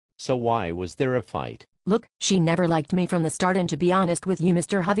So why was there a fight? Look, she never liked me from the start, and to be honest with you,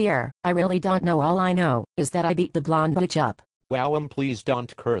 Mr. Javier, I really don't know. All I know is that I beat the blonde bitch up. Wow, please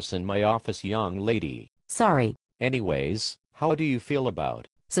don't curse in my office, young lady. Sorry. Anyways, how do you feel about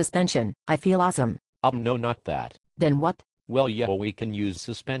Suspension? I feel awesome. no, not that. Then what? Well, yeah, we can use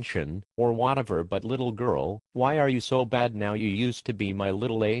suspension, or whatever, but little girl, why are you so bad now? You used to be my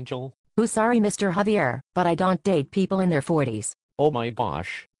little angel. Sorry, Mr. Javier, but I don't date people in their 40s. Oh my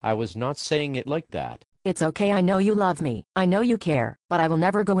gosh, I was not saying it like that. It's okay, I know you love me, I know you care, but I will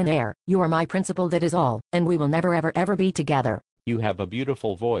never go in there. You are my principal, that is all, and we will never ever be together. You have a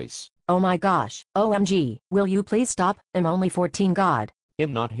beautiful voice. Oh my gosh, OMG, will you please stop? I'm only 14, God.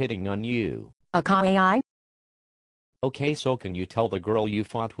 I'm not hitting on you. AI? Okay, so can you tell the girl you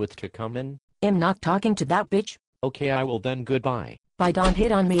fought with to come in? I'm not talking to that bitch. Okay, I will then. Goodbye. Bye, don't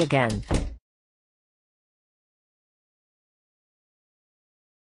hit on me again.